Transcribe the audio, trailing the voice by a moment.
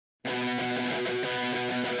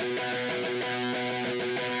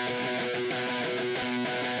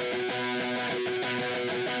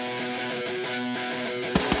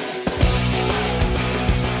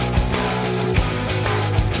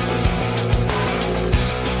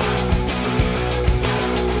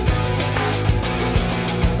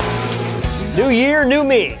New year, new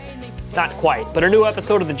me. Not quite, but a new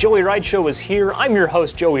episode of the Joey Wright Show is here. I'm your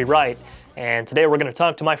host, Joey Wright, and today we're going to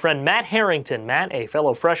talk to my friend Matt Harrington. Matt, a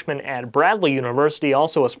fellow freshman at Bradley University,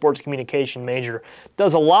 also a sports communication major,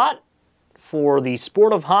 does a lot for the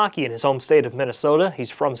sport of hockey in his home state of Minnesota.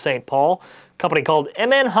 He's from St. Paul. A company called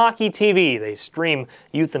MN Hockey TV. They stream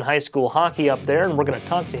youth and high school hockey up there, and we're going to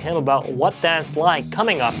talk to him about what that's like.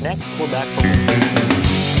 Coming up next, we're back for more.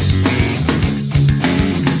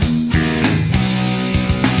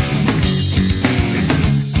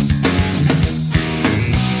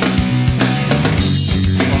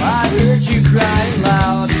 You crying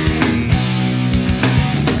loud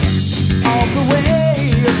all the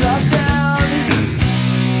way across town.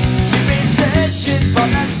 You've been searching for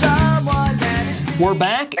that someone that is... We're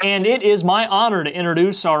back, and it is my honor to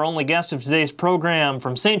introduce our only guest of today's program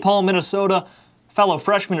from St. Paul, Minnesota, fellow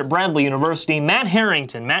freshman at Bradley University, Matt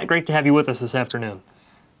Harrington. Matt, great to have you with us this afternoon.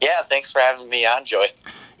 Yeah, thanks for having me on, Joey.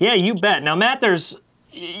 Yeah, you bet. Now, Matt,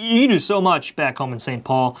 you do so much back home in St.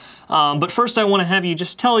 Paul, but first I want to have you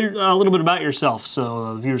just tell a little bit about yourself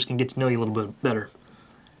so viewers can get to know you a little bit better.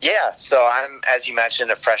 Yeah, so I'm, as you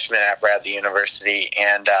mentioned, a freshman at Bradley University,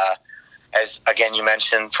 and as, again, you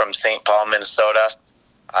mentioned, from St. Paul, Minnesota.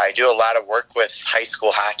 I do a lot of work with high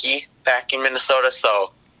school hockey back in Minnesota,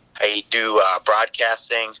 so I do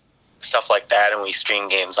broadcasting, stuff like that, and we stream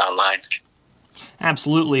games online.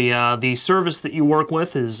 Absolutely. The service that you work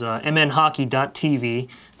with is mnhockey.tv.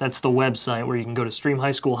 That's the website where you can go to stream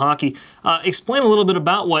high school hockey. Explain a little bit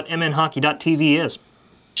about what mnhockey.tv is.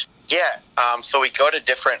 Yeah, so we go to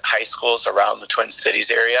different high schools around the Twin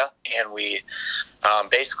Cities area, and we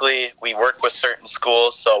basically we work with certain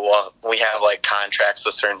schools. So we have like contracts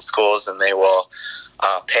with certain schools, and they will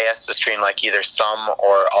pay us to stream like either some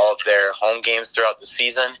or all of their home games throughout the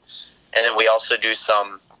season. And then we also do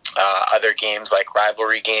some other games like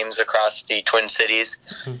rivalry games across the Twin Cities.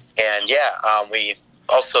 Mm-hmm. And we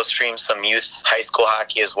also stream some youth high school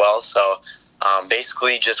hockey as well. So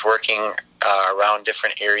basically just working around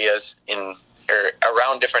different areas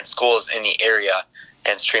around different schools in the area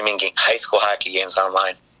and streaming high school hockey games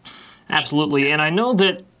online. Absolutely. And I know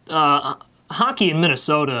that hockey in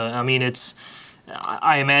Minnesota,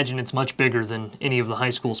 I imagine it's much bigger than any of the high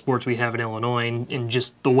school sports we have in Illinois, in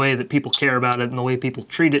just the way that people care about it and the way people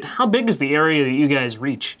treat it. How big is the area that you guys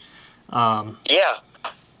reach? Yeah,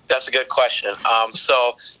 that's a good question.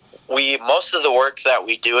 So most of the work that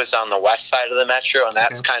we do is on the west side of the metro, and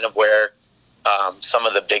that's kind of where some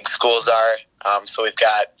of the big schools are. So we've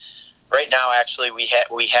got, right now actually, we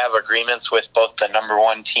have agreements with both the number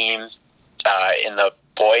one team in the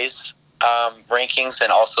boys rankings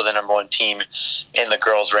and also the number one team in the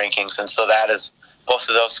girls rankings, and so that is both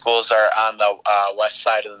of those schools are on the west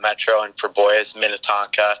side of the metro, and for boys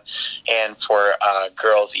Minnetonka, and for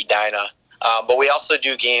girls Edina. But we also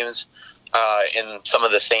do games in some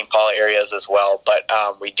of the St. Paul areas as well, but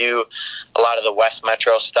we do a lot of the west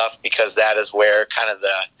metro stuff because that is where kind of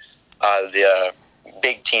the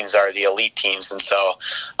big teams are, the elite teams, and so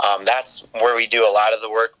that's where we do a lot of the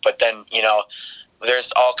work. But then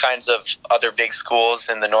there's all kinds of other big schools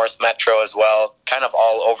in the North Metro as well, kind of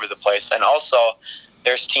all over the place. And also,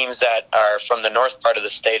 there's teams that are from the north part of the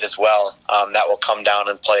state as well that will come down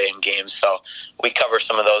and play in games. So we cover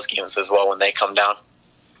some of those games as well when they come down.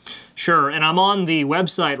 Sure, and I'm on the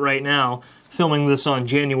website right now, filming this on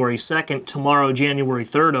January 2nd. Tomorrow, January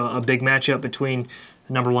 3rd, a big matchup between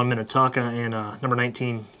number 1 Minnetonka and number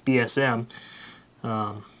 19 BSM.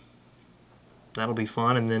 That'll be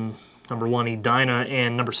fun. And then number 1 Edina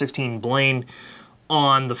and number 16 Blaine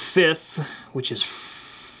on the 5th, which is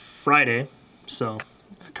Friday. So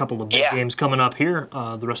a couple of big games coming up here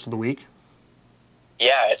the rest of the week.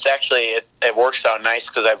 Yeah, it's actually, it works out nice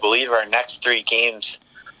because I believe our next 3 games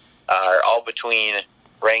are all between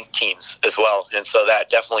ranked teams as well. And so that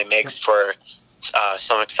definitely makes for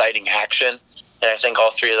some exciting action. And I think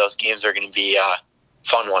all 3 of those games are going to be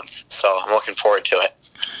fun ones. So I'm looking forward to it.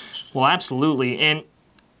 Well, absolutely. And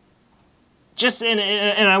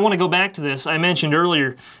I want to go back to this. I mentioned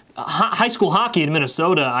earlier, high school hockey in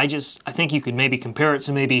Minnesota, I think you could maybe compare it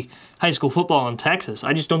to maybe high school football in Texas.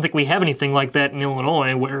 I just don't think we have anything like that in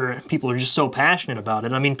Illinois where people are just so passionate about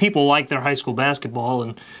it. I mean, people like their high school basketball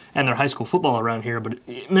and their high school football around here, but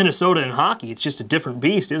Minnesota and hockey, it's just a different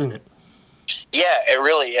beast, isn't it? Yeah, it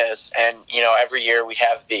really is. And, every year we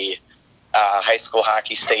have the high school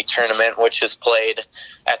hockey state tournament, which is played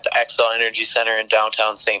at the Xcel Energy Center in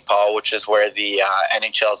downtown St. Paul, which is where the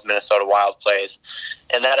NHL's Minnesota Wild plays.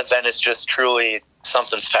 And that event is just truly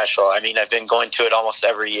something special. I mean, I've been going to it almost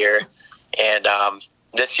every year, and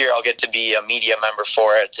this year I'll get to be a media member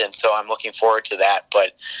for it, and so I'm looking forward to that.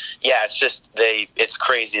 But yeah, it's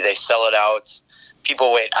crazy. They sell it out.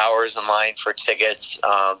 People wait hours in line for tickets.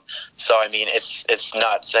 So I mean, it's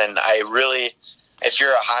nuts. And I really, if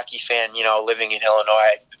you're a hockey fan, living in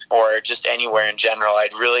Illinois or just anywhere in general,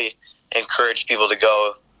 I'd really encourage people to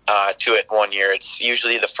go to it one year. It's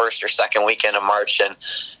usually the first or second weekend of March, and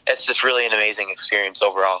it's just really an amazing experience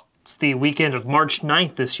overall. It's the weekend of March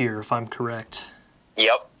 9th this year, if I'm correct.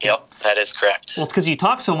 Yep, that is correct. Well, it's because you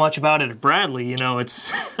talk so much about it at Bradley.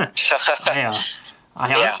 It's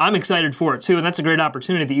I'm excited for it too, and that's a great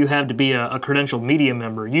opportunity that you have to be a credentialed media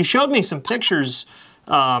member. You showed me some pictures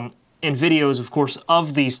and videos, of course,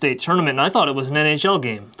 of the state tournament, and I thought it was an NHL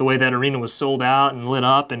game. The way that arena was sold out and lit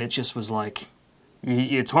up, and it just was like,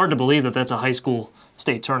 it's hard to believe that that's a high school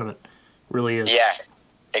state tournament. It really is. Yeah,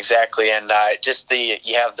 exactly. And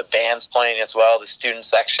you have the bands playing as well, the student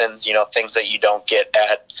sections, things that you don't get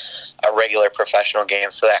at a regular professional game.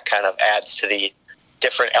 So that kind of adds to the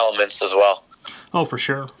different elements as well. Oh, for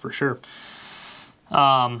sure.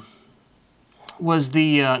 Was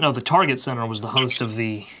the Target Center was the host of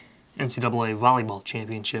the NCAA Volleyball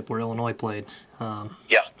Championship where Illinois played a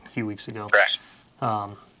few weeks ago. Correct.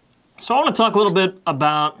 So I want to talk a little bit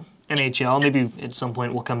about NHL. Maybe at some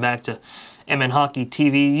point we'll come back to MN Hockey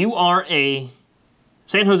TV. You are a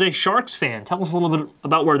San Jose Sharks fan. Tell us a little bit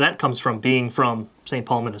about where that comes from, being from St.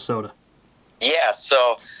 Paul, Minnesota. Yeah,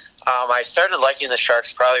 so I started liking the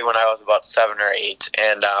Sharks probably when I was about 7 or 8,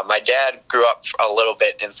 and my dad grew up a little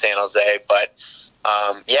bit in San Jose, but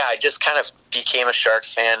I just kind of became a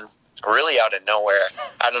Sharks fan really out of nowhere.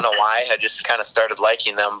 I don't know why. I just kind of started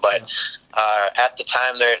liking them, but at the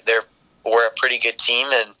time they were a pretty good team,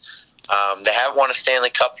 and they haven't won a Stanley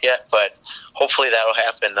Cup yet, but hopefully that'll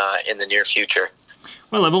happen in the near future.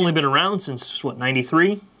 Well, I've only been around since,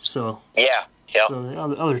 93? So yeah. So the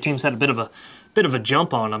other teams had a bit of a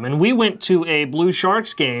jump on them. And we went to a Blue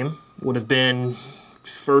Sharks game, would have been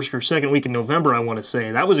first or second week in November, I want to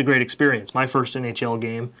say. That was a great experience, my first NHL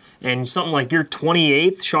game. And something like your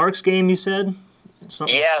 28th Sharks game, you said?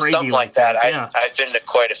 Something crazy something like that. Yeah. I've been to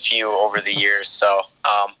quite a few over the years. So,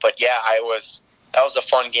 but yeah, that was a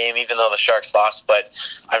fun game, even though the Sharks lost. But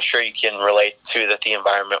I'm sure you can relate to that the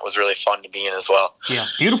environment was really fun to be in as well. Yeah,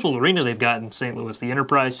 beautiful arena they've got in St. Louis, the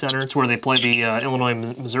Enterprise Center. It's where they play the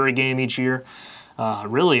Illinois-Missouri game each year.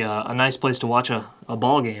 Really a nice place to watch a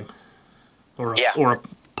ball game. Or a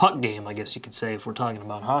puck game, I guess you could say, if we're talking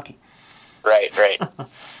about hockey. Right.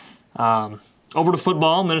 Over to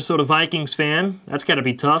football, Minnesota Vikings fan. That's got to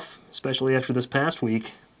be tough, especially after this past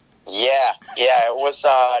week. Yeah, it was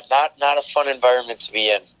not a fun environment to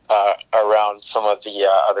be in around some of the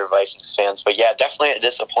other Vikings fans. But yeah, definitely a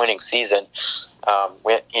disappointing season.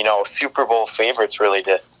 With Super Bowl favorites really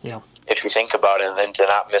if you think about it, and then to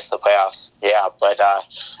not miss the playoffs. Yeah, but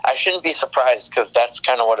I shouldn't be surprised because that's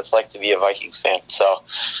kind of what it's like to be a Vikings fan. So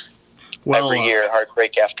every year,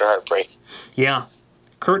 heartbreak after heartbreak. Yeah.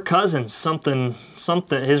 Kirk Cousins, something.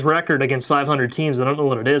 His record against 500 teams, I don't know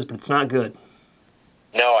what it is, but it's not good.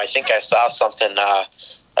 No, I think I saw something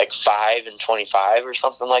like 5-25 or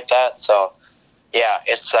something like that. So, yeah,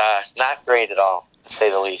 it's not great at all, to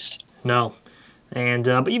say the least. No, and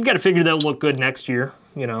but you've got to figure they'll look good next year,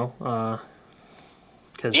 because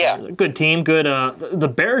good team, good.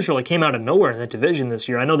 The Bears really came out of nowhere in that division this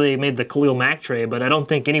year. I know they made the Khalil Mack trade, but I don't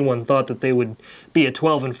think anyone thought that they would be a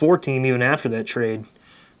 12-4 team even after that trade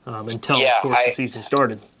until, of course, the season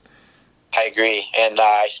started. I agree, and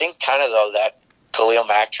I think kind of though that Khalil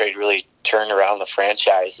Mack trade really turned around the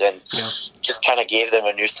franchise and just kind of gave them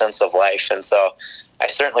a new sense of life. And so I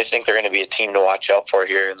certainly think they're going to be a team to watch out for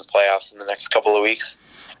here in the playoffs in the next couple of weeks.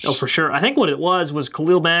 Oh, for sure. I think what it was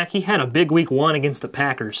Khalil Mack, he had a big week 1 against the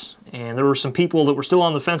Packers. And there were some people that were still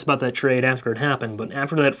on the fence about that trade after it happened. But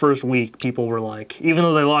after that first week, people were like, even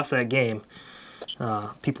though they lost that game,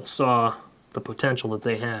 people saw the potential that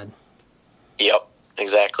they had. Yep,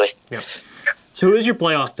 exactly. Yep. So who is your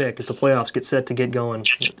playoff pick as the playoffs get set to get going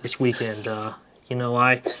this weekend?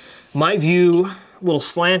 My view a little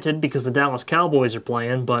slanted because the Dallas Cowboys are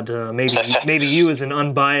playing, but maybe you as an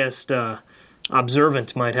unbiased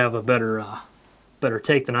observant might have a better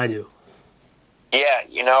take than I do. Yeah,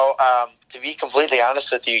 to be completely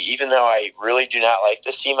honest with you, even though I really do not like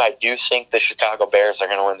this team, I do think the Chicago Bears are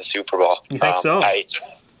going to win the Super Bowl. You think so?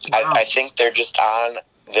 I think they're just on.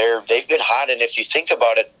 They've been hot, and if you think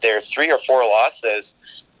about it, their 3 or 4 losses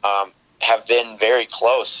have been very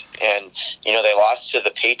close. And they lost to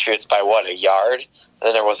the Patriots by a yard. And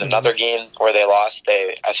then there was another game where they lost.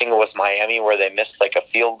 I think it was Miami where they missed like a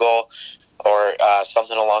field goal or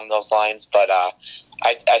something along those lines. But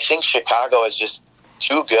I think Chicago is just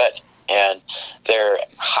too good, and they're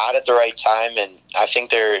hot at the right time, and I think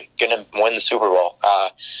they're going to win the Super Bowl.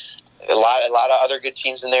 A lot of other good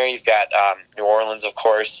teams in there. You've got New Orleans, of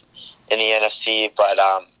course, in the NFC, but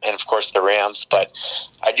and of course the Rams. But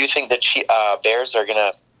I do think the Bears are going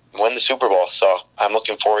to win the Super Bowl, so I'm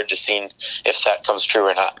looking forward to seeing if that comes true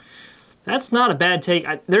or not. That's not a bad take.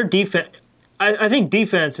 Their defense, I think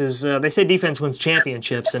defense is. They say defense wins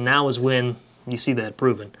championships, and now is when you see that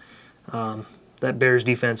proven. That Bears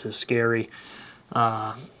defense is scary.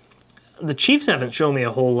 The Chiefs haven't shown me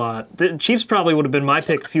a whole lot. The Chiefs probably would have been my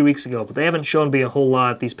pick a few weeks ago, but they haven't shown me a whole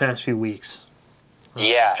lot these past few weeks.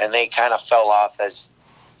 Yeah, and they kind of fell off, as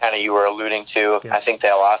kind of you were alluding to. Yeah. I think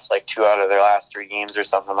they lost like 2 out of their last 3 games or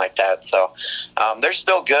something like that. So they're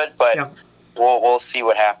still good, but we'll see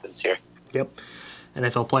what happens here. Yep.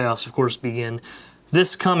 NFL playoffs, of course, begin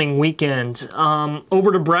this coming weekend.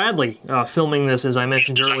 Over to Bradley, filming this, as I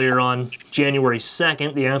mentioned earlier, on January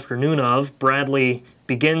 2nd, the afternoon of. Bradley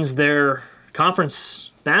begins their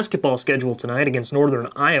conference basketball schedule tonight against Northern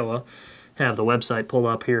Iowa. Have the website pulled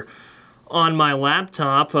up here on my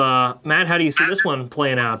laptop. Matt, how do you see this one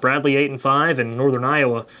playing out? Bradley 8-5 and Northern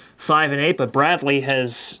Iowa 5-8, but Bradley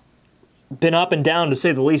has been up and down, to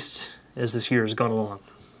say the least, as this year has gone along.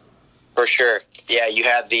 For sure. Yeah, you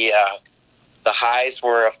had the highs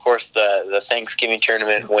were, of course, the Thanksgiving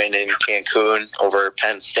tournament win in Cancun over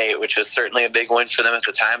Penn State, which was certainly a big win for them at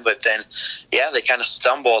the time. But then, yeah, they kind of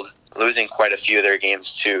stumbled, losing quite a few of their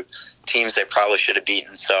games to teams they probably should have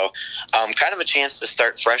beaten. So kind of a chance to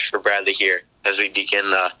start fresh for Bradley here as we begin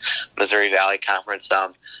the Missouri Valley Conference.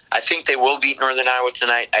 I think they will beat Northern Iowa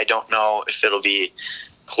tonight. I don't know if it'll be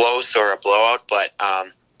close or a blowout, but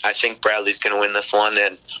I think Bradley's going to win this one,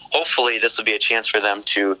 and hopefully this will be a chance for them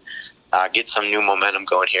to get some new momentum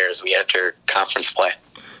going here as we enter conference play.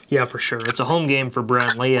 Yeah, for sure. It's a home game for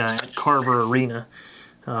Bradley at Carver Arena.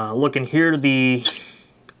 Looking here, the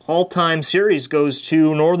all-time series goes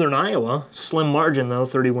to Northern Iowa. Slim margin, though,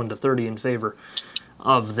 31-30 in favor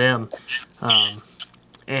of them.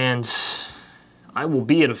 And I will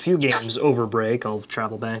be at a few games over break. I'll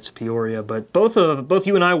travel back to Peoria. But both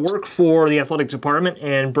you and I work for the athletics department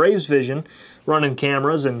and Braves Vision, running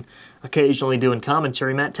cameras and occasionally doing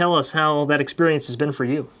commentary. Matt, tell us how that experience has been for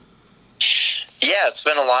you. Yeah, it's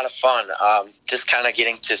been a lot of fun. Just kind of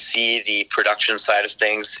getting to see the production side of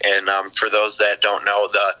things. And for those that don't know,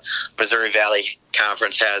 the Missouri Valley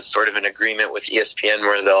Conference has sort of an agreement with ESPN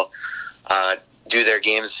where they'll do their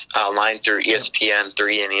games online through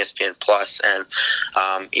ESPN3 and ESPN Plus. And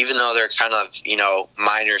even though they're kind of,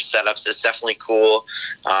 minor setups, it's definitely cool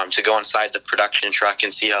to go inside the production truck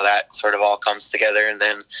and see how that sort of all comes together. And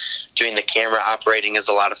then doing the camera operating is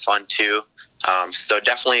a lot of fun too. So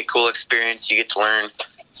definitely a cool experience. You get to learn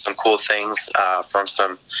some cool things from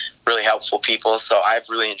some really helpful people. So I've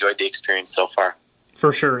really enjoyed the experience so far.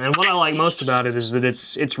 For sure. And what I like most about it is that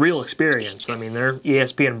it's real experience. I mean, they're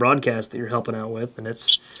ESPN broadcasts that you're helping out with, and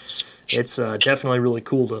it's definitely really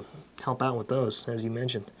cool to help out with those, as you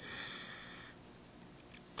mentioned.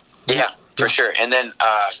 Yeah, for sure. And then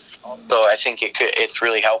so I think it's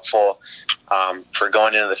really helpful for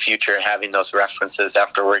going into the future and having those references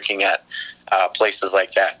after working at places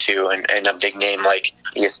like that too, and a big name like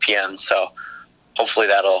ESPN. So hopefully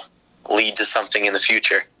that'll lead to something in the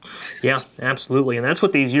future. Yeah, absolutely. And that's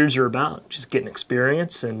what these years are about, just getting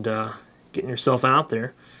experience and getting yourself out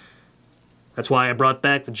there. That's why I brought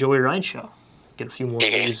back the Joey Wright Show. Get a few more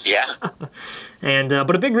days. Yeah. And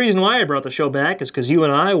but a big reason why I brought the show back is because you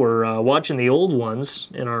and I were watching the old ones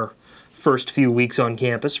in our first few weeks on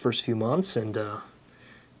campus, first few months, and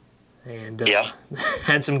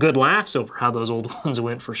had some good laughs over how those old ones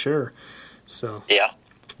went, for sure. So yeah.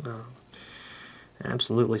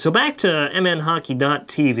 Absolutely. So back to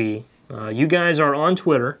mnhockey.tv. You guys are on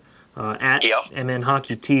Twitter at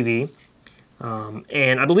mnhockeytv.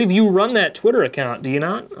 And I believe you run that Twitter account, do you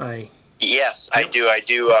not? Yes, I do. I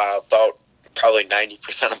do about probably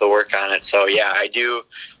 90% of the work on it. So, yeah, I do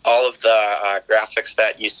all of the graphics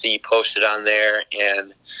that you see posted on there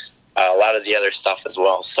and a lot of the other stuff as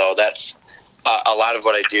well. So that's a lot of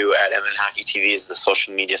what I do at MN Hockey TV is the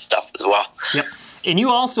social media stuff as well. Yep. And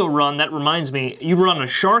you also run, that reminds me, you run a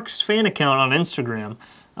Sharks fan account on Instagram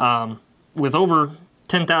with over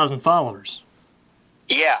 10,000 followers.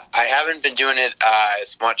 Yeah, I haven't been doing it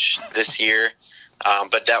as much this year,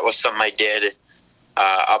 but that was something I did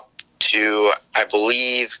up to, I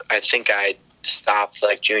think I stopped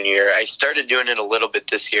like junior year. I started doing it a little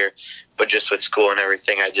bit this year, but just with school and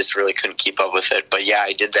everything, I just really couldn't keep up with it. But yeah,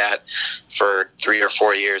 I did that for 3 or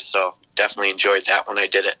 4 years, so definitely enjoyed that when I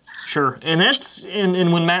did it. Sure, and that's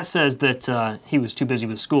and when Matt says that he was too busy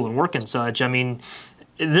with school and work and such, I mean,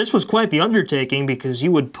 this was quite the undertaking because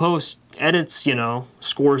you would post edits,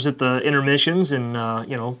 scores at the intermissions and,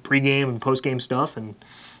 pregame and postgame stuff and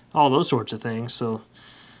all those sorts of things. So,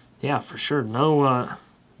 yeah, for sure. No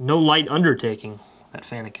light undertaking, that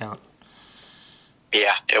fan account.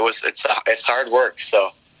 Yeah, it's hard work. So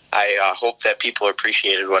I hope that people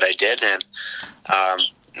appreciated what I did, and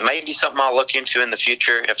might be something I'll look into in the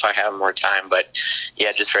future if I have more time. But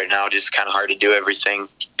yeah, just right now, just kind of hard to do everything,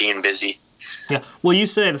 being busy. Yeah, well, you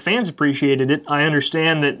say the fans appreciated it. I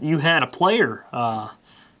understand that you had a player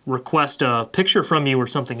request a picture from you or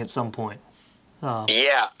something at some point.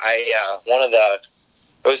 Yeah,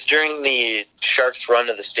 it was during the Sharks' run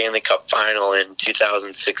to the Stanley Cup Final in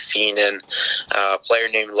 2016, and a player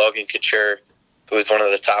named Logan Couture, who was one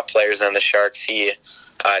of the top players on the Sharks, he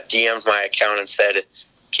DM'd my account and said,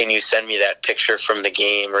 "Can you send me that picture from the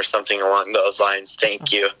game," or something along those lines.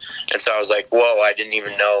 Thank you. And so I was like, whoa, I didn't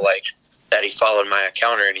even know that he followed my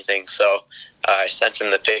account or anything. So I sent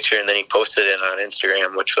him the picture, and then he posted it on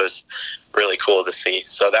Instagram, which was really cool to see.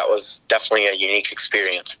 So that was definitely a unique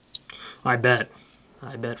experience. I bet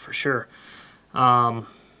for sure. And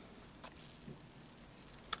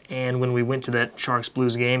when we went to that Sharks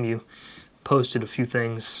Blues game, you posted a few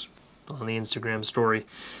things on the Instagram story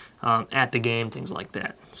at the game, things like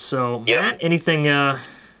that. So, yep. Matt, anything...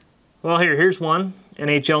 well, here's one.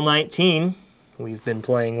 NHL 19. We've been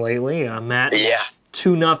playing lately. Matt, yeah.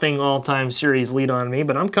 2-0 all-time series lead on me,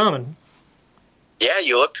 but I'm coming. Yeah,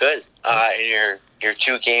 you look good in your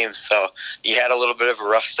 2 games. So you had a little bit of a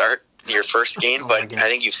rough start your first game, but I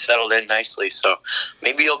think you've settled in nicely. So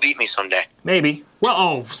maybe you'll beat me someday. Maybe.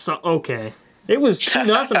 Well, okay. It was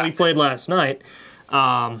 2-0 we played last night.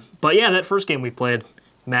 But yeah, that first game we played,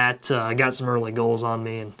 Matt got some early goals on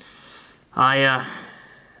me, and I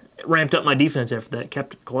ramped up my defense after that,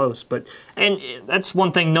 kept it close. And that's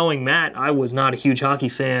one thing, knowing Matt, I was not a huge hockey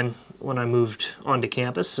fan when I moved onto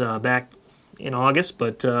campus back in August,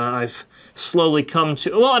 but I've slowly come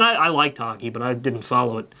to, well, and I liked hockey, but I didn't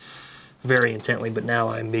follow it very intently, but now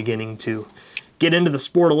I'm beginning to get into the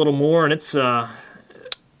sport a little more, and it's, right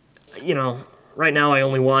now I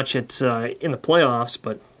only watch it in the playoffs,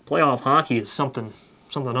 but playoff hockey is something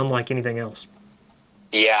unlike anything else.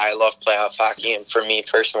 Yeah, I love playoff hockey, and for me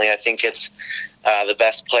personally, I think it's the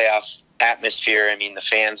best playoff atmosphere. I mean, the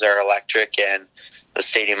fans are electric, and the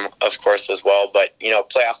stadium, of course, as well. But,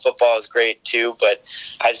 playoff football is great too, but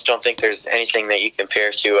I just don't think there's anything that you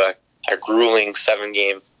compare to a grueling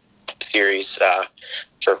 7-game series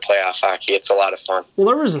for playoff hockey. It's a lot of fun. Well,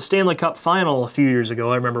 there was a Stanley Cup final a few years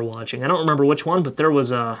ago I remember watching. I don't remember which one, but there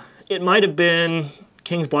was it might have been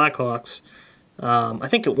Kings Blackhawks. I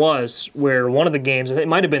think it was, where one of the games, it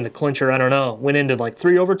might have been the clincher, I don't know, went into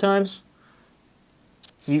 3 overtimes.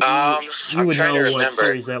 You would know what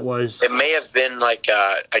series that was. It may have been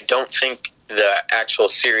I don't think the actual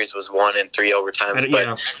series was won in 3 overtimes,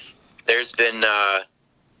 but there's been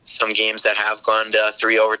some games that have gone to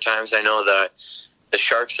 3 overtimes. I know the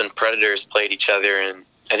Sharks and Predators played each other in,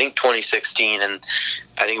 I think, 2016, and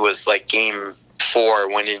I think it was game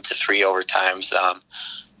 4 went into 3 overtimes.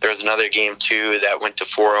 There was another game, too, that went to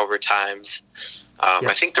 4 overtimes.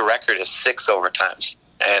 I think the record is 6 overtimes,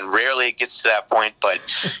 and rarely it gets to that point. But,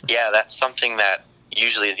 yeah, that's something that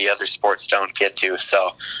usually the other sports don't get to.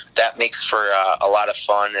 So that makes for a lot of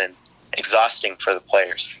fun and exhausting for the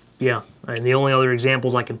players. Yeah, and the only other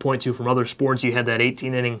examples I can point to from other sports, you had that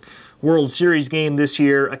 18-inning World Series game this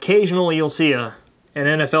year. Occasionally you'll see an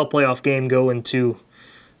NFL playoff game go into,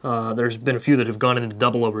 there's been a few that have gone into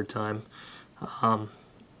double overtime.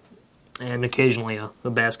 And occasionally a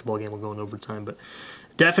basketball game will go into overtime. But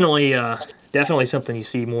definitely something you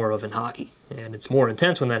see more of in hockey. And it's more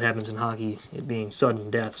intense when that happens in hockey, it being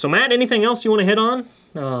sudden death. So, Matt, anything else you want to hit on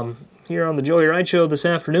here on the Joey Wright Show this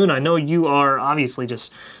afternoon? I know you are obviously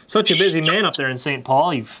just such a busy man up there in St.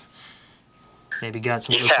 Paul. You've maybe got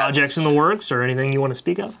some other projects in the works or anything you want to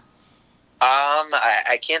speak of?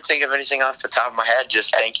 I can't think of anything off the top of my head.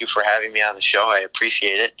 Just thank you for having me on the show. I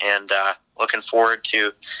appreciate it, and looking forward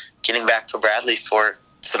to getting back to Bradley for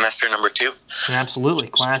semester number 2. Absolutely.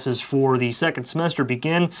 Classes for the second semester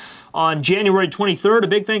begin on January 23rd. A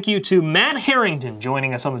big thank you to Matt Harrington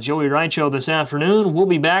joining us on the Joey Wright Show this afternoon. We'll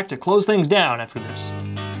be back to close things down after this.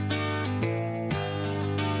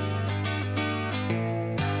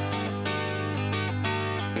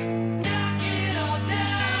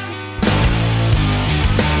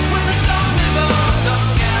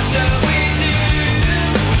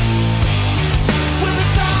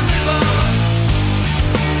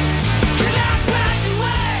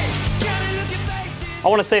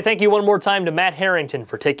 want to say thank you one more time to Matt Harrington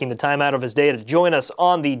for taking the time out of his day to join us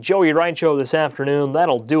on the Joey Wright Show this afternoon.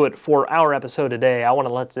 That'll do it for our episode today. I want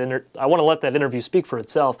to let that interview speak for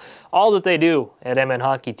itself. All that they do at MN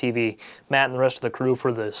Hockey TV, Matt and the rest of the crew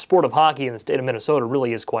for the sport of hockey in the state of Minnesota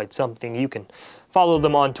really is quite something. You can follow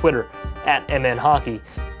them on Twitter at MN Hockey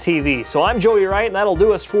TV. So I'm Joey Wright, and that'll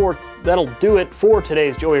do it for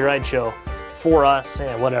today's Joey Wright Show. For us,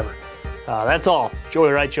 and whatever. That's all.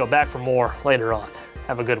 Joey Wright Show back for more later on.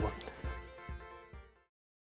 Have a good one.